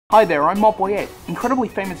Hi there, I'm Mob8, incredibly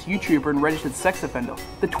famous YouTuber and registered sex offender.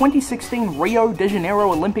 The 2016 Rio De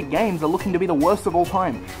Janeiro Olympic Games are looking to be the worst of all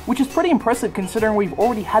time, which is pretty impressive considering we've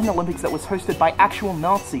already had an Olympics that was hosted by actual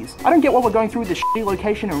Nazis. I don't get why we're going through this shitty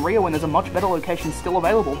location in Rio when there's a much better location still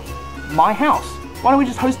available. My house. Why don't we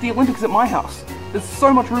just host the Olympics at my house? There's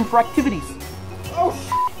so much room for activities. Oh,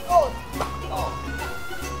 oh.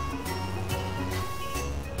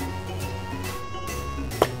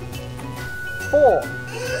 4.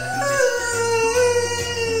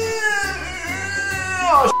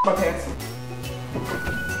 Oh, my pants.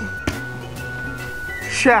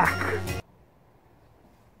 Shaq.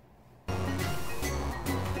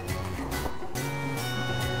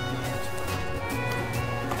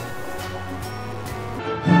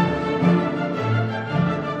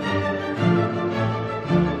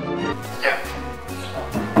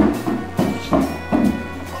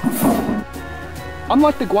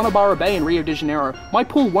 Unlike the Guanabara Bay in Rio de Janeiro, my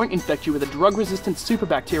pool won't infect you with a drug-resistant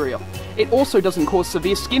superbacteria. It also doesn't cause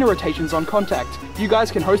severe skin irritations on contact. You guys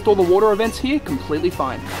can host all the water events here completely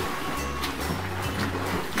fine.